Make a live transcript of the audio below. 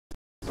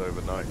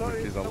overnight,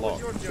 which is a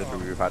lot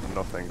considering we've had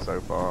nothing so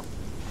far.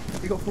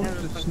 We got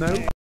 400 of snow.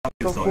 We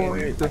got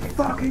 400 of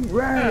fucking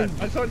rain.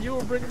 I thought you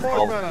were bringing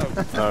more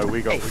out. No,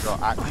 we got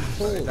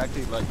actually, it's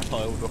actually like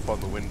tiled up on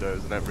the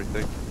windows and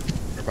everything.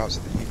 Whereabouts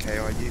in the UK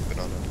are you,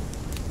 Banana?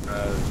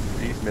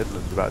 East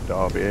Midlands, about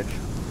Derby-ish.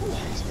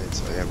 East Mid,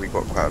 so yeah, we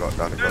got quite a lot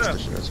down in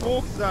Gloucestershire as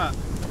well. Smoke that.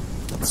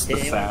 It's the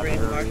sad area.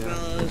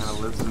 Kinda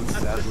lives in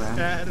sad land.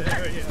 Sad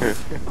area.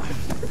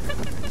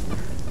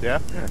 Yeah,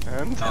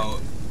 and? Oh,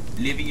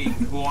 living in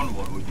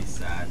Cornwall would be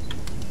sad.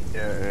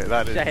 Yeah,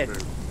 that is true.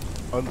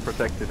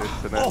 Unprotected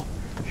internet,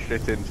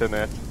 shit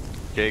internet,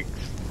 gigs,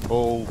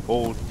 all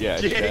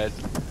shared.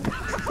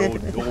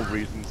 all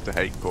reasons to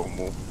hate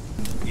Cornwall.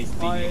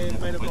 I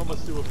made a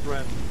promise to a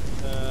friend.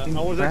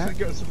 I was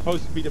actually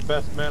supposed to be the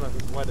best man at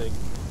his wedding,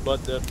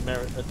 but the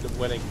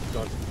wedding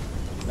got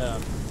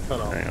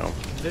cut off.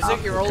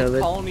 Visit your old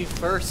colony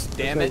first,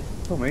 damn it.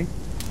 Tommy,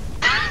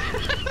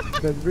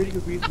 there's really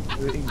good reasons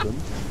for England.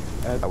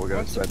 We're going to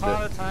Once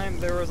upon a time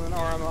there was an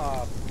Arma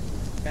up,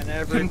 and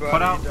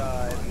everybody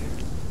died.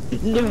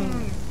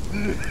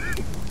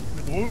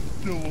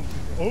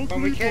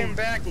 When we came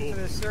back to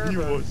the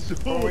server,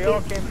 when we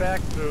all came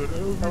back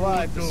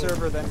alive, the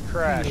server then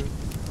crashed.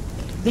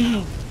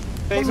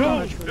 Based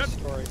on a true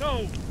story.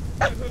 No!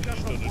 That's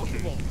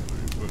impossible!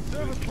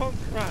 Server punk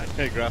crash!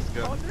 Hey,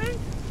 Graska.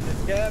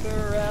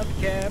 Together at the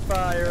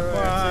campfire,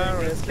 and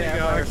sing this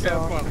campfire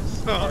song.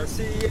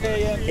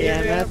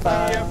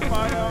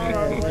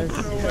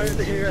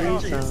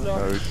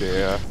 Oh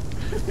dear.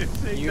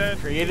 You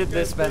created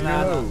this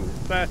banana.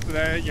 That's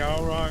the you're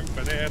wrong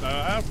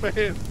banana.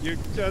 You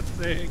just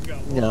sing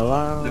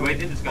along. The way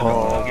they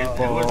discovered it, it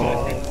was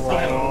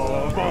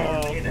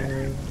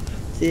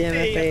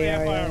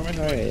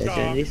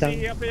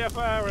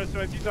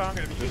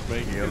Just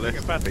making a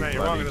list of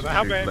people I need to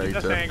How shoot bad you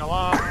just later. sing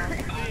along?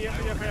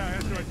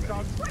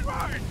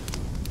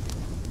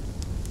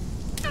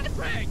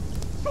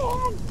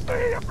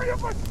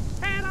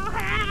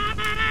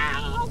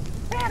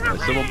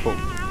 Someone put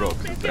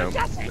rocks down.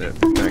 Yeah,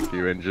 thank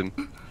you, engine.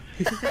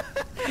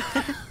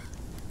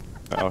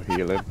 I'll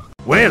heal him.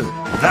 Well,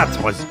 that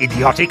was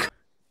idiotic.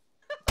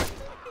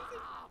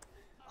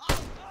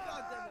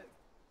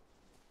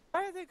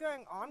 Why are they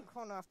going on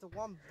corner after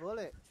one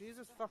bullet?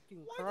 Jesus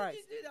fucking Christ. Why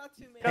did you do that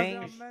to me?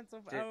 Because they're meant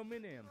of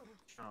aluminium.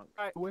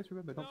 Always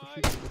remember not to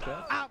shoot in the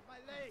chest. Ow, my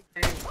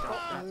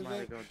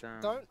leg!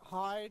 Don't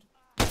hide.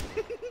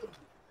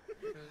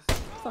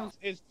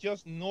 It's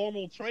just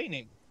normal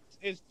training.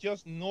 It's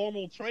just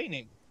normal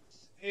training.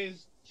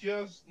 It's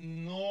just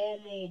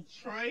normal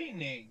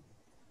training.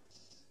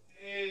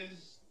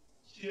 It's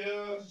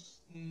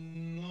just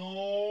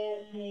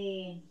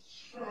normal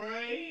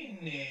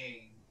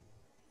training.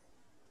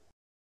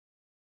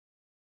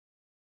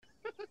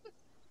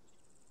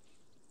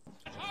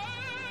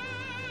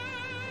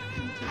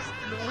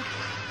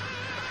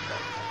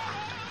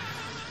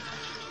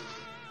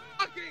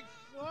 Fucking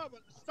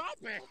stop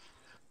it!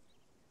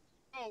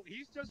 Oh,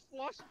 he's just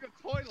flushing the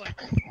toilet.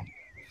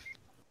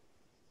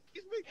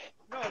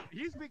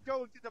 He's been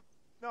going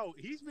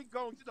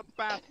to the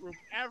bathroom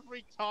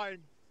every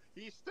time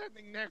he's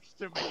standing next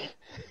to me.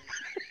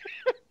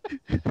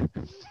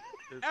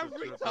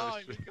 Every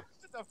time he goes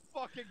to the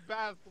fucking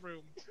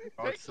bathroom,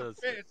 takes a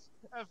piss,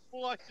 and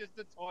flushes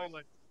the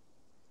toilet.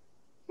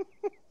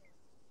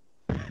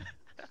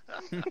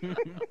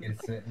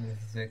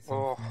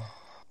 Oh.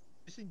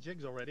 You seen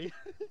Jigs already?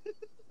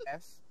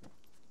 Yes.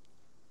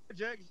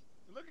 Jigs,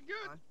 you're looking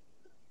good.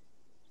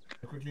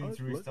 Quickly need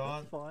to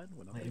restart. Fine,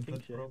 we're not My making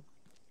input shit. broke.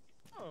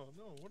 Oh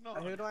no, we're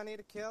not. Who do I need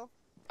to kill?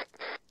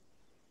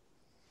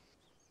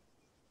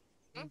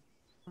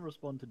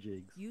 Respond to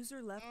Jigs.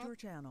 User left your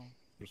channel.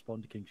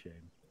 Respond to King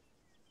Shame.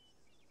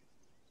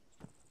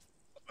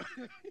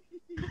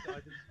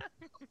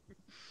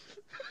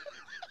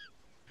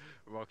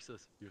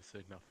 Roxas, you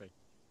say nothing.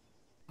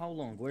 How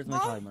long? Where's my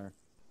timer?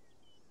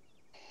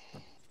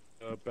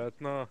 Bet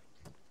no.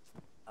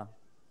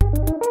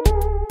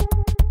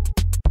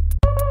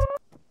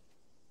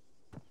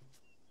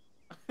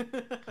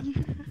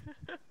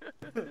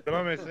 Am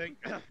I missing?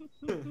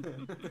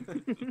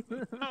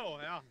 Oh,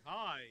 yeah,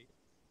 hi.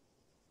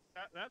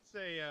 That's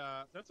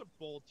a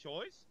bold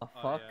choice.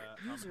 Fuck.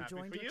 User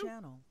joined your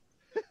channel.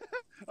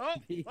 Oh,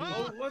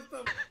 what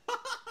the?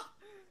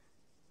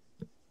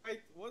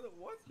 Wait, what?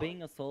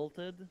 Being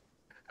assaulted?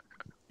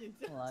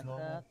 Like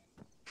that?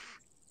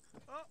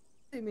 Oh.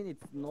 I mean,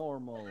 it's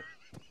normal.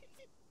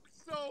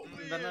 So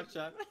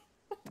weird.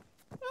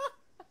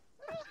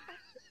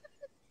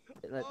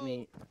 Let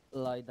me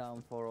lie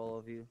down for all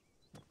of you.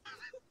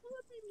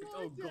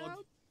 Oh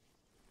god.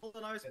 Hold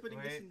on, I was putting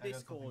this in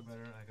Discord.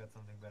 I got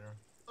something better.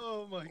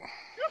 Oh my god.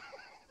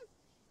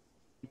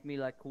 Make me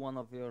like one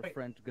of your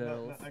French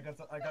girls. No, I got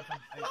some.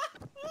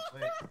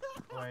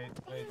 Wait.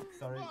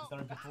 Sorry,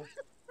 people.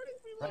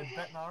 Right,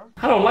 back now.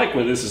 I don't like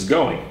where this is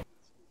going.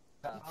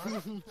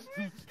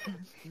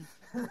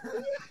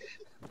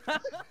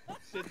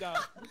 Sit down.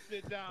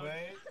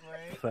 Wait.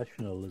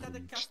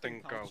 Professionalism.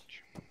 Sting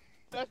coach.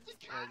 That's the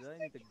I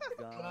need to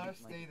Can I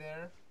stay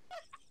there?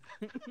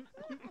 I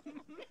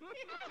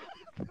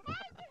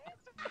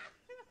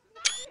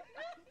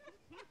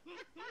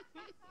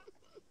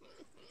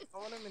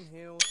want him in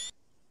heels.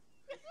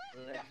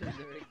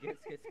 Legendary gets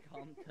his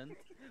content.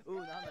 Ooh,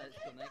 now that it's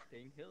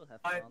connecting, he'll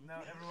have Right, fun.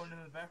 now everyone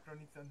in the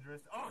background needs to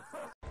undress. Oh!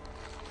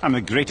 I'm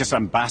the greatest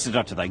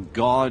ambassador to the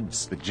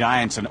gods, the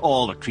giants, and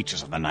all the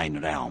creatures of the Nine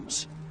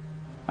Realms.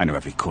 I know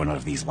every corner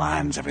of these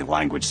lands, every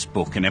language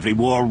spoken, every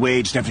war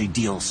waged, every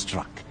deal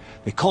struck.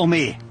 They call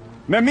me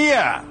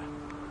Mimir,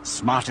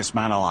 smartest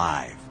man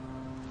alive.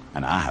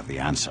 And I have the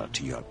answer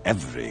to your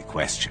every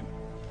question.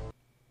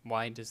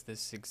 Why does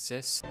this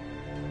exist?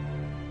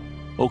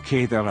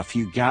 Okay, there are a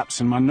few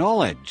gaps in my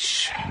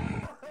knowledge.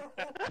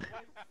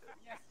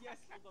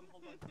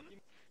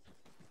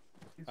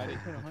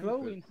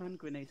 Throwing hand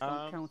grenades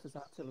don't count as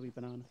artillery,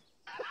 banana.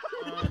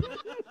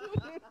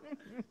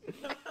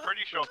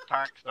 Pretty sure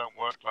tanks don't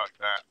work like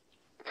that.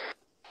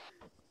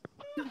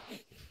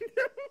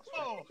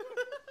 Oh!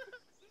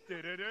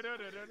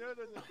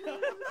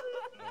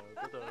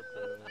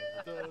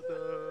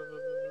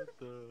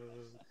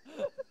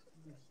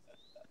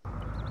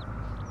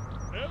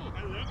 Oh,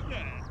 hello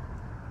there!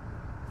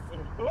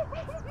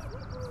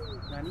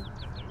 Nanny?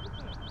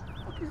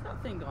 What is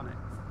that thing on it?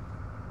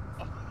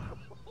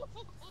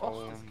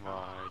 Oh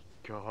my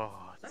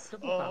god. That's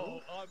double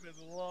barrel. Oh, I'm in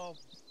love.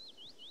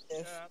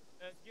 Yes.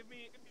 Give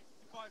me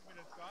 5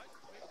 minutes, guys.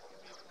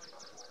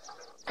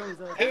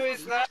 Who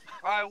is that?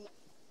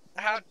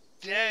 How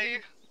dare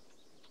you?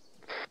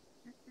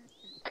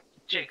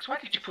 Jakes, why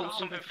did you pull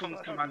something from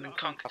Command and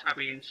Conquer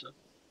Tabby into?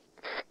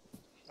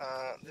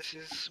 This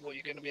is what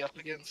you're going to be up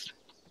against.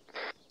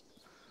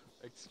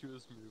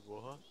 Excuse me,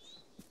 what?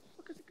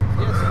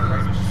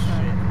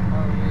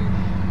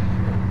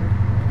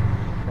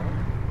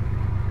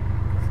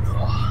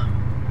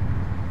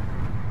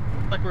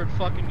 Like we're in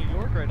fucking New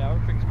York right now,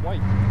 everything's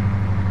white.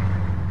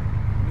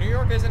 New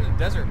York isn't a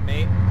desert,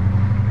 mate. I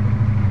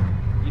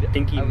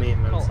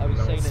was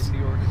saying that New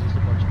York is just a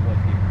bunch of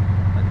white people.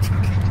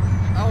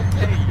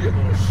 Okay, you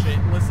little shit.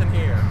 Listen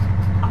here.